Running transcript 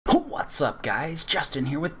What's up guys, Justin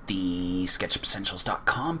here with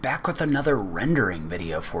TheSketchUpEssentials.com, back with another rendering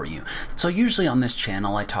video for you. So usually on this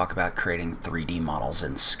channel I talk about creating 3D models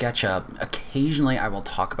in SketchUp. Occasionally I will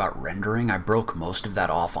talk about rendering. I broke most of that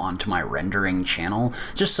off onto my rendering channel,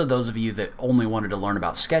 just so those of you that only wanted to learn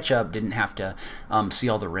about SketchUp didn't have to see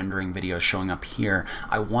all the rendering videos showing up here.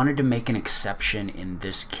 I wanted to make an exception in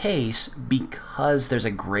this case because there's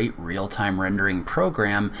a great real-time rendering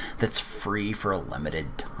program that's free for a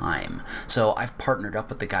limited time. So I've partnered up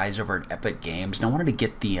with the guys over at Epic Games, and I wanted to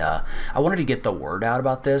get the word out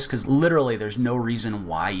about this because literally there's no reason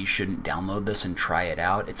why you shouldn't download this and try it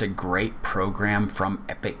out. It's a great program from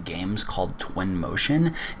Epic Games called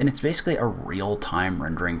Twinmotion, and it's basically a real-time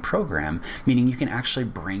rendering program, meaning you can actually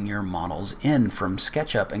bring your models in from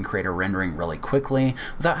SketchUp and create a rendering really quickly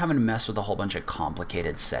without having to mess with a whole bunch of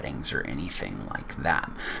complicated settings or anything like that.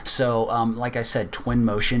 So like I said,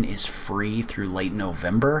 Twinmotion is free through late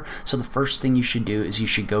November. So the first thing you should do is you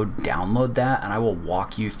should go download that, and I will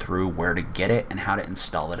walk you through where to get it and how to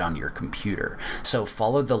install it on your computer. So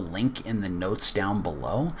follow the link in the notes down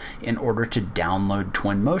below in order to download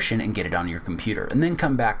Twinmotion and get it on your computer, and then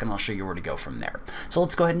come back and I'll show you where to go from there. So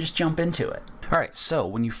let's go ahead and just jump into it. Alright, so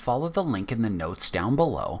when you follow the link in the notes down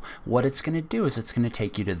below, what it's going to do is it's going to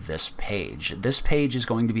take you to this page. This page is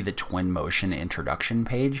going to be the Twinmotion introduction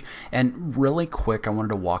page, and really quick I wanted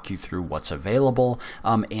to walk you through what's available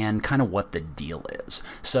and kind of what the deal is.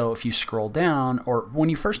 So if you scroll down, or when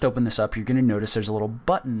you first open this up, you're going to notice there's a little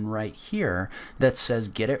button right here that says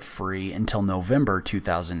get it free until November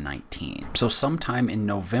 2019. So sometime in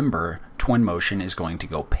November, Twinmotion is going to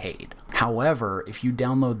go paid. However, if you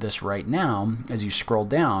download this right now, as you scroll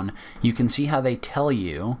down, you can see how they tell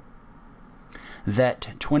you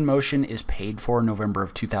that Twinmotion is paid for November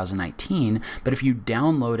of 2019, but if you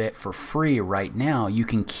download it for free right now, you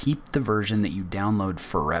can keep the version that you download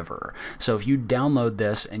forever. So if you download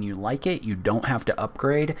this and you like it, you don't have to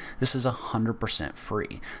upgrade. This is 100%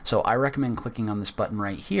 free. So I recommend clicking on this button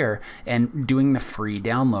right here and doing the free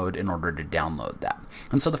download in order to download that.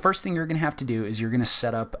 And so the first thing you're going to have to do is you're going to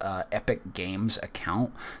set up an Epic Games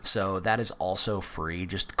account. So that is also free.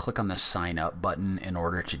 Just click on the sign up button in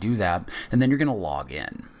order to do that, and then you're going to log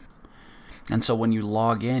in. And so when you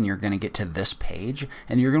log in, you're going to get to this page,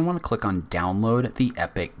 and you're going to want to click on download the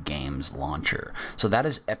Epic Games Launcher. So that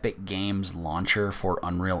is Epic Games Launcher for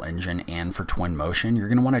Unreal Engine and for Twinmotion. You're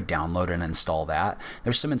going to want to download and install that.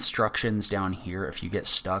 There's some instructions down here if you get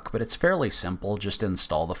stuck, but it's fairly simple. Just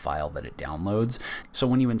install the file that it downloads. So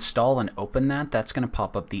when you install and open that, that's going to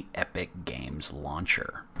pop up the Epic Games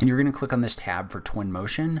Launcher. And you're going to click on this tab for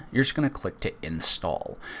Twinmotion. You're just going to click to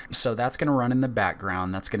install. So that's going to run in the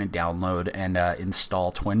background. That's going to download and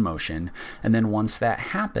install Twinmotion. And then once that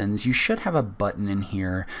happens, you should have a button in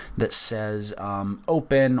here that says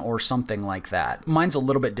open or something like that. Mine's a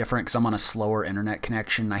little bit different because I'm on a slower internet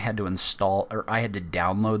connection. I had to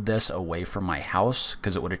download this away from my house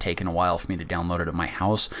because it would have taken a while for me to download it at my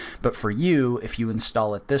house. But for you, if you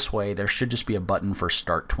install it this way, there should just be a button for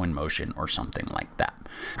Start Twinmotion or something like that.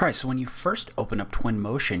 Alright, so when you first open up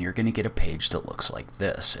Twinmotion, you're going to get a page that looks like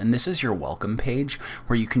this. And this is your welcome page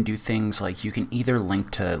where you can do things like you can either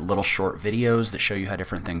link to little short videos that show you how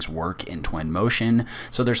different things work in Twinmotion.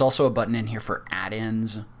 So there's also a button in here for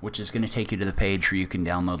add-ins, which is going to take you to the page where you can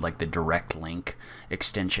download like the direct link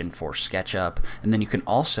extension for SketchUp. And then you can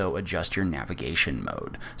also adjust your navigation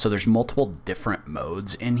mode. So there's multiple different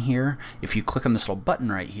modes in here. If you click on this little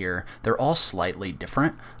button right here, they're all slightly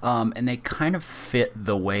different, and they kind of fit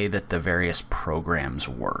the way that the various programs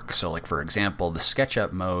work. So like for example, the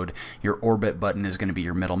SketchUp mode, your orbit button is going to be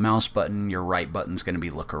your middle mouse button, your right button is going to be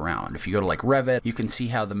look around. If you go to like Revit, you can see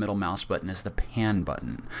how the middle mouse button is the pan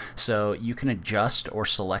button. So you can adjust or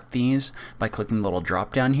select these by clicking the little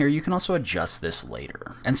drop down here. You can also adjust this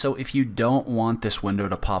later. And so if you don't want this window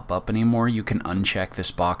to pop up anymore, you can uncheck this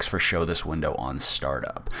box for show this window on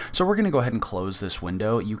startup. So we're going to go ahead and close this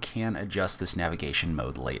window. You can adjust this navigation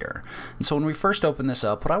mode later. And so when we first open this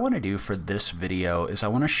up, what I want to do for this video is I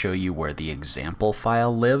want to show you where the example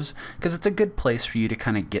file lives, because it's a good place for you to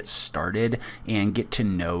kind of get started and get to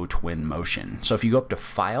know Twinmotion. So if you go up to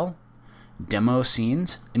File, Demo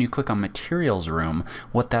Scenes, and you click on Materials Room,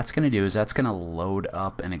 what that's going to do is that's going to load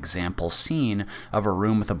up an example scene of a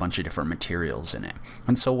room with a bunch of different materials in it.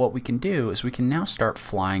 And so what we can do is we can now start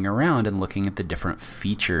flying around and looking at the different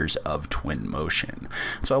features of Twinmotion.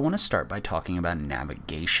 So I want to start by talking about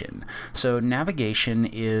navigation. So navigation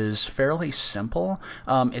is fairly simple.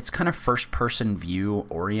 It's kind of first person view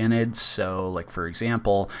oriented. So like for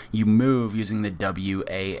example, you move using the W,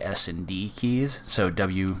 A, S, and D keys. So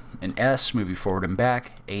W an S, move you forward and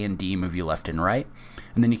back, A and D move you left and right,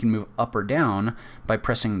 and then you can move up or down by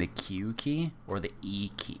pressing the Q key or the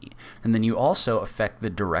E key. And then you also affect the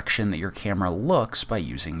direction that your camera looks by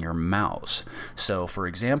using your mouse. So for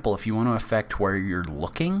example, if you want to affect where you're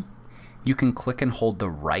looking, you can click and hold the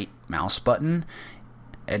right mouse button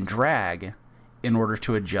and drag in order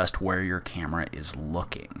to adjust where your camera is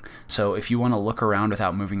looking. So if you want to look around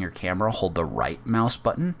without moving your camera, hold the right mouse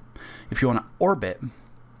button. If you want to orbit,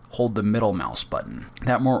 hold the middle mouse button.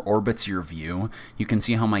 That more orbits your view. You can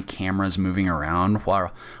see how my camera is moving around,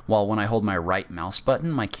 while when I hold my right mouse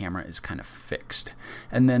button, my camera is kind of fixed.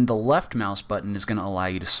 And then the left mouse button is going to allow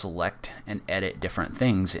you to select and edit different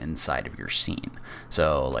things inside of your scene.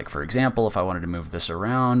 So like for example, if I wanted to move this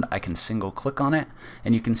around, I can single click on it,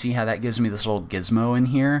 and you can see how that gives me this little gizmo in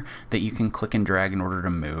here that you can click and drag in order to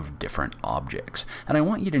move different objects. And I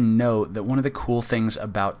want you to note that one of the cool things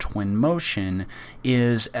about Twinmotion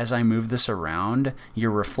is as I move this around, your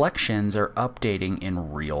reflections are updating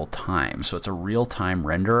in real time. So it's a real-time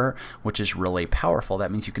renderer, which is really powerful.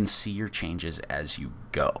 That means you can see your changes as you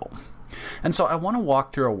go. And so I want to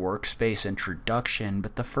walk through a workspace introduction,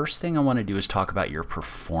 but the first thing I want to do is talk about your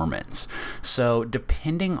performance. So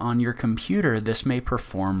depending on your computer, this may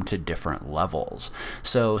perform to different levels.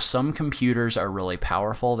 So some computers are really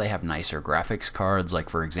powerful. They have nicer graphics cards. Like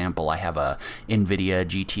for example, I have a NVIDIA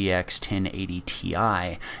GTX 1080 Ti,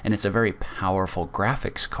 and it's a very powerful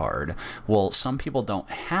graphics card. Well, some people don't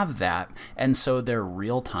have that, and so their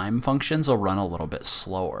real-time functions will run a little bit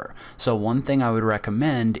slower. So one thing I would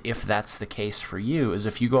recommend, if that's the case for you, is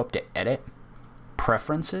if you go up to Edit,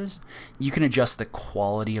 Preferences, you can adjust the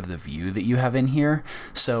quality of the view that you have in here.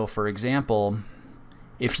 So for example,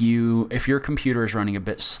 if your computer is running a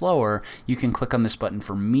bit slower, you can click on this button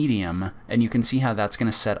for medium, and you can see how that's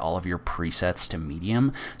going to set all of your presets to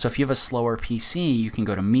medium. So if you have a slower PC, you can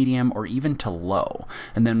go to medium or even to low.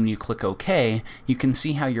 And then when you click OK, you can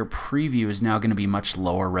see how your preview is now going to be much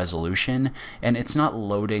lower resolution, and it's not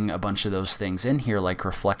loading a bunch of those things in here like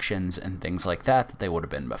reflections and things like that they would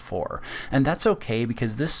have been before. And that's okay,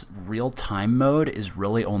 because this real-time mode is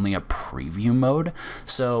really only a preview mode.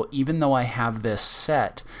 So even though I have this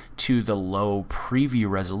set to the low preview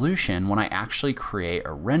resolution, when I actually create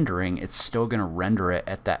a rendering, it's still going to render it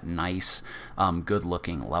at that nice, good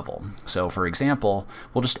looking level. So for example,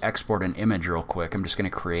 we'll just export an image real quick. I'm just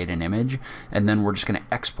going to create an image, and then we're just going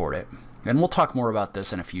to export it. And we'll talk more about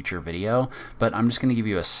this in a future video, but I'm just going to give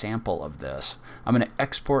you a sample of this. I'm going to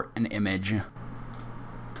export an image.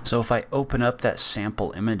 So if I open up that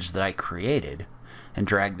sample image that I created and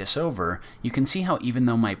drag this over, you can see how even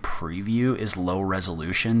though my preview is low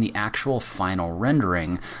resolution, the actual final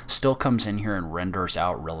rendering still comes in here and renders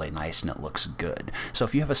out really nice, and it looks good. So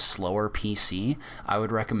if you have a slower PC, I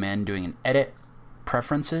would recommend doing an Edit,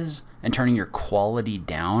 Preferences, and turning your quality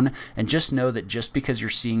down. And just know that just because you're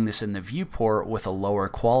seeing this in the viewport with a lower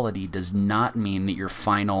quality does not mean that your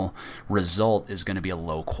final result is going to be a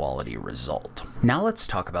low quality result. Now let's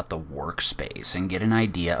talk about the workspace and get an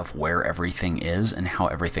idea of where everything is and how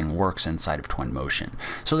everything works inside of Twinmotion.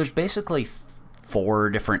 So there's basically 4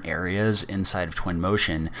 different areas inside of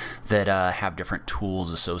Twinmotion that have different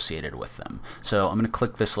tools associated with them. So I'm going to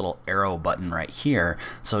click this little arrow button right here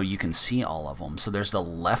so you can see all of them. So there's the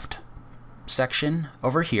left section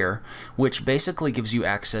over here, which basically gives you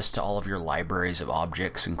access to all of your libraries of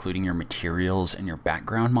objects, including your materials and your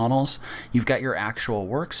background models. You've got your actual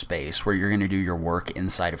workspace where you're going to do your work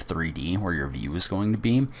inside of 3D, where your view is going to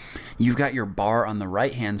be. You've got your bar on the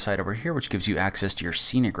right hand side over here, which gives you access to your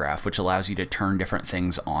scenegraph, which allows you to turn different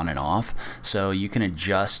things on and off. So you can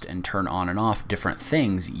adjust and turn on and off different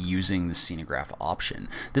things using the scenegraph option.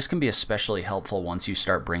 This can be especially helpful once you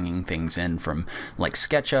start bringing things in from like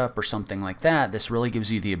SketchUp or something like that. This really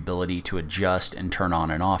gives you the ability to adjust and turn on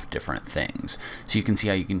and off different things. So you can see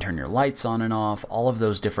how you can turn your lights on and off, all of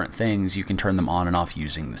those different things, you can turn them on and off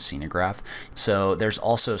using the scenegraph. So there's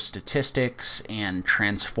also statistics and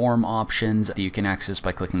transform options that you can access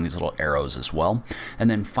by clicking these little arrows as well. And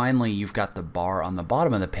then finally, you've got the bar on the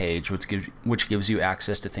bottom of the page, which gives you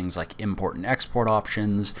access to things like import and export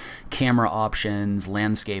options, camera options,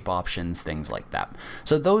 landscape options, things like that.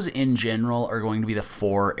 So those in general are going to be the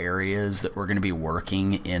 4 areas tools that we're going to be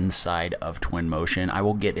working inside of Twinmotion. I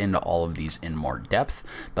will get into all of these in more depth,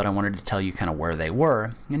 but I wanted to tell you kind of where they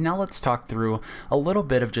were. And now let's talk through a little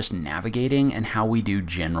bit of just navigating and how we do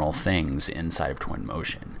general things inside of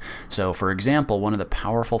Twinmotion. So for example, one of the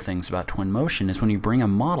powerful things about Twinmotion is when you bring a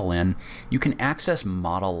model in, you can access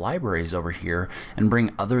model libraries over here and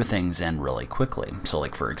bring other things in really quickly. So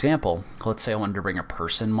like for example, let's say I wanted to bring a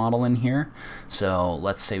person model in here. So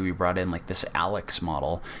let's say we brought in like this Alex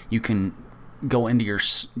model. You can go into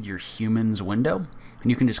your humans window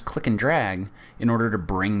and you can just click and drag in order to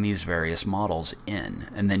bring these various models in,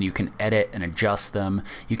 and then you can edit and adjust them.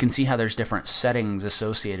 You can see how there's different settings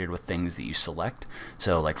associated with things that you select.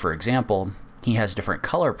 So like for example, he has different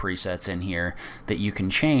color presets in here that you can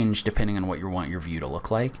change depending on what you want your view to look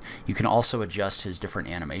like. You can also adjust his different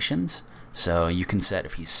animations. So you can set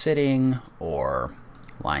if he's sitting or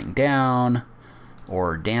lying down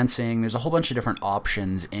or dancing. There's a whole bunch of different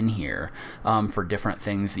options in here for different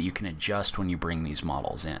things that you can adjust when you bring these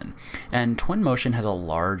models in. And Twinmotion has a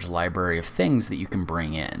large library of things that you can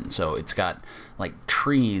bring in. So it's got like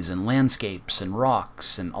trees and landscapes and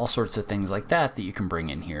rocks and all sorts of things like that that you can bring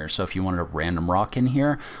in here. So if you wanted a random rock in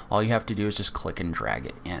here, all you have to do is just click and drag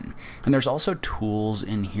it in. And there's also tools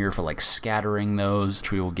in here for like scattering those,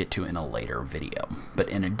 which we will get to in a later video. But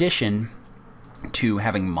in addition to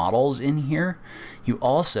having models in here, you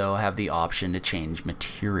also have the option to change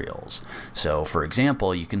materials. So for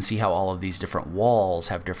example, you can see how all of these different walls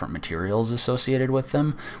have different materials associated with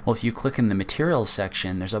them. Well, if you click in the materials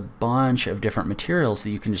section, there's a bunch of different materials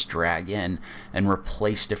that you can just drag in and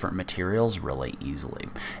replace different materials really easily.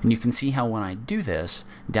 And you can see how when I do this,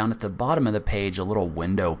 down at the bottom of the page, a little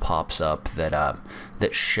window pops up that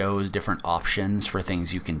that shows different options for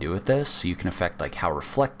things you can do with this. So you can affect like how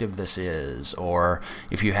reflective this is, or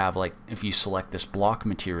if you have like, if you select this block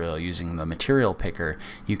material using the material picker,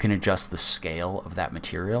 you can adjust the scale of that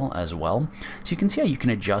material as well. So you can see how you can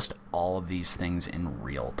adjust all of these things in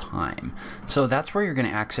real time. So that's where you're going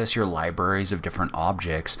to access your libraries of different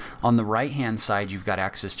objects. On the right hand side, you've got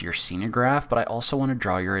access to your scenograph, but I also want to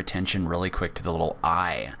draw your attention really quick to the little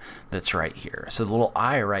eye that's right here. So the little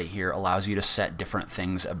eye right here allows you to set different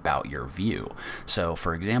things about your view. So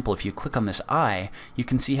for example, if you click on this eye, you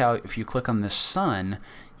can see how if you click on this sun,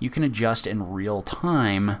 you can adjust in real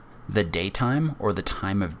time the daytime or the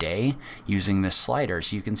time of day using this slider.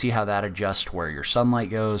 So you can see how that adjusts where your sunlight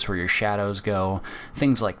goes, where your shadows go,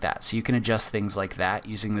 things like that. So you can adjust things like that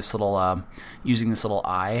using this little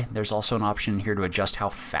eye. There's also an option here to adjust how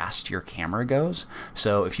fast your camera goes.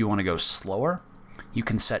 So if you want to go slower, you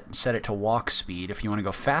can set it to walk speed. If you want to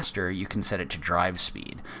go faster, you can set it to drive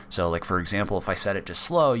speed. So like for example, if I set it to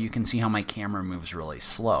slow, you can see how my camera moves really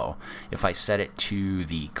slow. If I set it to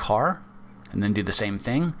the car and then do the same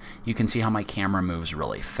thing, you can see how my camera moves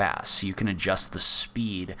really fast. So you can adjust the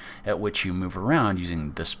speed at which you move around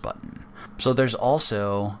using this button. So there's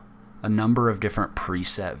also a number of different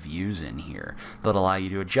preset views in here that allow you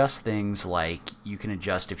to adjust things, like you can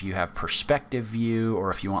adjust if you have perspective view, or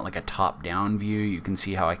if you want like a top-down view, you can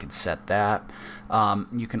see how I could set that.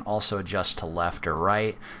 You can also adjust to left or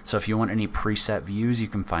right. So if you want any preset views, you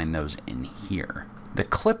can find those in here. The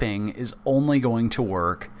clipping is only going to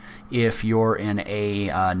work if you're in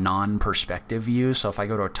a non-perspective view. So if I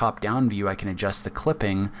go to a top-down view, I can adjust the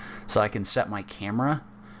clipping so I can set my camera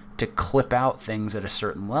to clip out things at a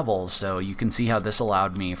certain level. So you can see how this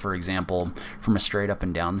allowed me, for example, from a straight up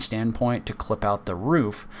and down standpoint, to clip out the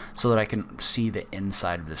roof so that I can see the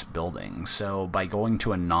inside of this building. So by going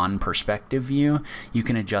to a non-perspective view, you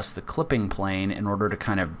can adjust the clipping plane in order to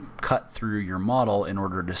kind of cut through your model in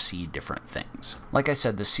order to see different things. Like I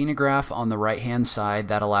said, the scenograph on the right hand side,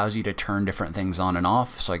 that allows you to turn different things on and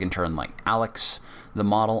off. So I can turn like Alex, the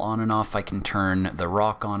model, on and off. I can turn the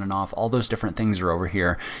rock on and off. All those different things are over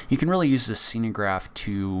here. You can really use the scenograph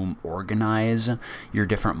to organize your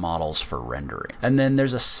different models for rendering. And then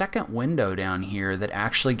there's a second window down here that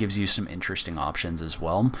actually gives you some interesting options as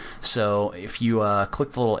well. So if you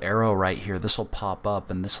click the little arrow right here, this will pop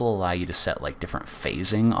up, and this will allow you to set like different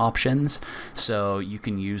phasing options. So you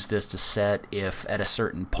can use this to set if at a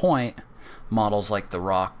certain point models like the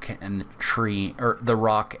rock and the tree, or the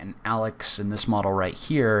rock and Alex and this model right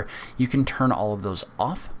here, you can turn all of those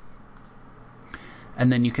off,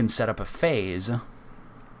 and then you can set up a phase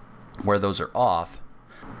where those are off.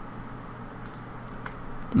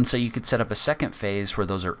 And so you could set up a second phase where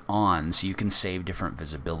those are on, so you can save different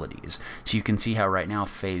visibilities. So you can see how right now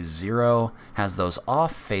phase 0 has those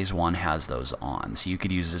off, phase 1 has those on. So you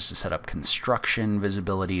could use this to set up construction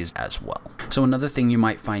visibilities as well. So another thing you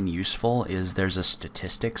might find useful is there's a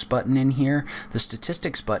statistics button in here. The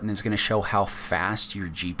statistics button is going to show how fast your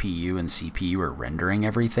GPU and CPU are rendering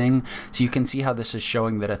everything. So you can see how this is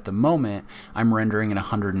showing that at the moment I'm rendering at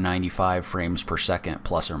 195 frames per second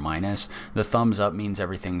plus or minus. The thumbs up means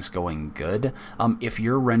everything's going good. If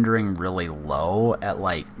you're rendering really low at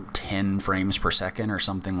like 10 frames per second or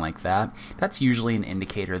something like that, that's usually an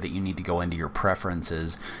indicator that you need to go into your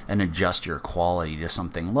preferences and adjust your quality to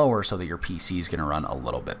something lower so that your PC is going to run a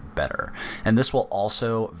little bit better. And this will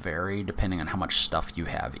also vary depending on how much stuff you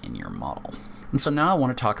have in your model. And so now I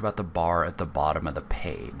want to talk about the bar at the bottom of the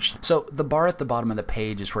page. So the bar at the bottom of the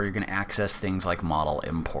page is where you're going to access things like model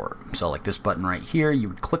import. So like this button right here, you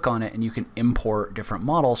would click on it and you can import different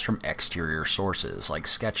models from exterior sources like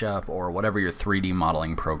SketchUp or whatever your 3D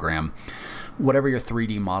modeling program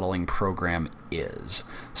is.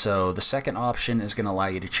 So the second option is going to allow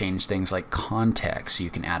you to change things like context. So you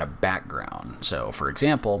can add a background. So for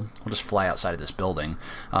example, we'll just fly outside of this building.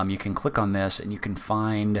 You can click on this and you can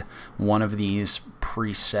find one of these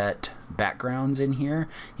preset backgrounds in here.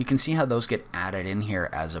 You can see how those get added in here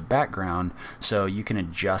as a background, so you can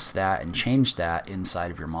adjust that and change that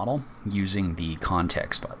inside of your model using the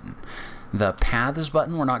context button. The paths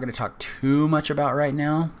button we're not going to talk too much about right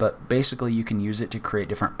now, but basically you can use it to create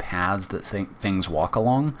different paths that things walk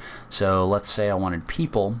along. So let's say I wanted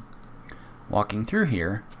people walking through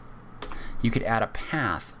here. You could add a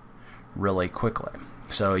path really quickly.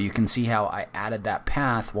 So you can see how I added that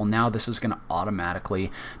path. Well, now this is going to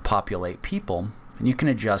automatically populate people, and you can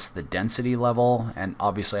adjust the density level, and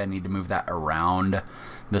obviously I need to move that around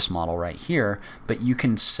this model right here, but you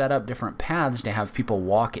can set up different paths to have people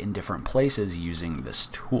walk in different places using this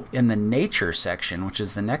tool. In the nature section, which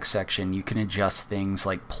is the next section, you can adjust things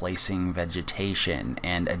like placing vegetation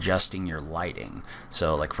and adjusting your lighting.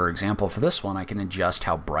 So like for example, for this one, I can adjust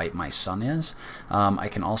how bright my sun is. I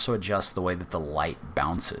can also adjust the way that the light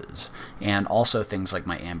bounces, and also things like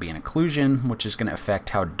my ambient occlusion, which is going to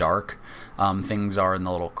affect how dark things are in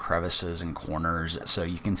the little crevices and corners. So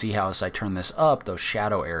you can see how as I turn this up, those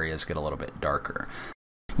shadow areas get a little bit darker.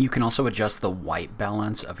 You can also adjust the white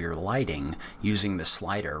balance of your lighting using the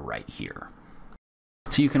slider right here.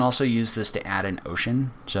 So you can also use this to add an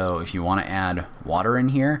ocean. So if you want to add water in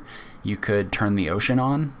here, you could turn the ocean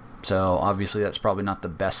on. So obviously that's probably not the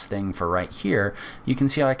best thing for right here. You can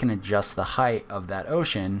see how I can adjust the height of that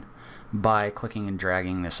ocean by clicking and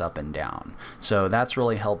dragging this up and down. So that's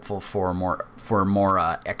really helpful for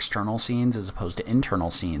more external scenes as opposed to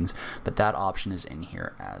internal scenes, but that option is in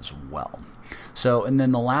here as well. So, and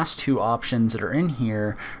then the last two options that are in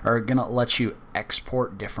here are going to let you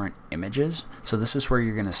export different images. So this is where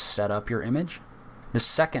you're going to set up your image. The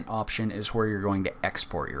second option is where you're going to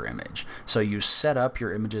export your image. So you set up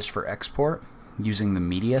your images for export using the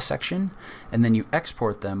media section, and then you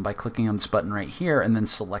export them by clicking on this button right here and then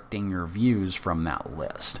selecting your views from that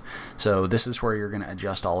list. So this is where you're going to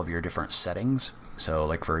adjust all of your different settings. So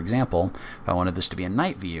like for example, if I wanted this to be a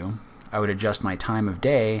night view, I would adjust my time of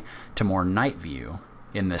day to more night view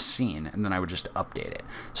in this scene, and then I would just update it.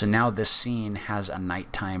 So now this scene has a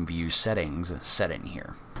nighttime view settings set in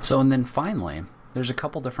here. So, and then finally, there's a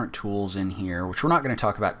couple different tools in here, which we're not going to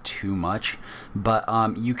talk about too much, but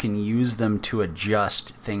you can use them to adjust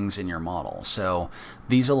things in your model. So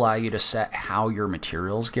these allow you to set how your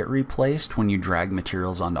materials get replaced when you drag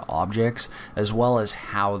materials onto objects, as well as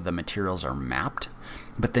how the materials are mapped.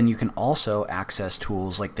 But then you can also access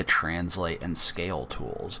tools like the translate and scale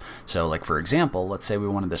tools. So like for example, let's say we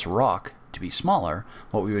wanted this rock to be smaller.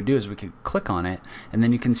 What we would do is we could click on it, and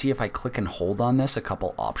then you can see if I click and hold on this, a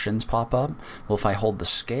couple options pop up. Well, if I hold the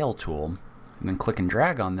scale tool and then click and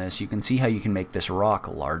drag on this, you can see how you can make this rock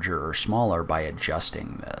larger or smaller by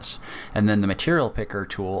adjusting this. And then the material picker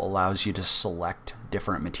tool allows you to select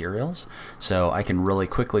different materials. So I can really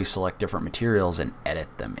quickly select different materials and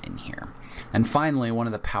edit them in here. And finally, one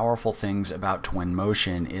of the powerful things about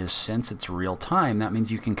Twinmotion is since it's real time, that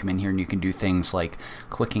means you can come in here and you can do things like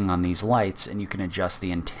clicking on these lights, and you can adjust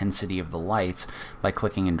the intensity of the lights by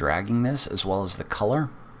clicking and dragging this, as well as the color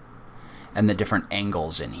and the different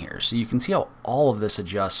angles in here. So you can see how all of this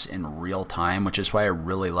adjusts in real time, which is why I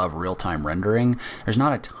really love real-time rendering. There's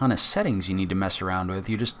not a ton of settings you need to mess around with.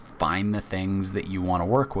 You just find the things that you want to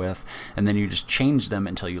work with, and then you just change them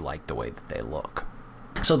until you like the way that they look.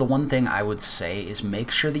 So the one thing I would say is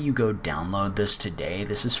make sure that you go download this today.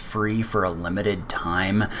 This is free for a limited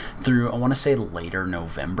time through, I want to say, later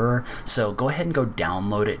November. So go ahead and go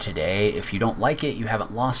download it today. If you don't like it, you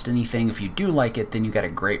haven't lost anything. If you do like it, then you got a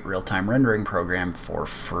great real-time rendering program for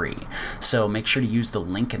free. So make sure to use the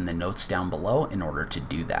link in the notes down below in order to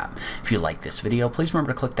do that. If you like this video, please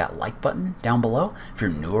remember to click that like button down below. If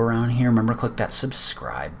you're new around here, remember to click that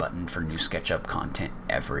subscribe button for new SketchUp content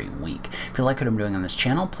every week. If you like what I'm doing on this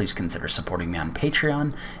channel, please consider supporting me on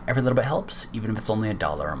Patreon. Every little bit helps, even if it's only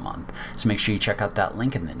 $1 a month. So make sure you check out that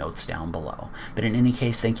link in the notes down below. But in any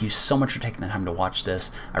case, thank you so much for taking the time to watch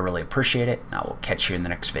this. I really appreciate it, and I will catch you in the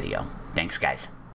next video. Thanks, guys.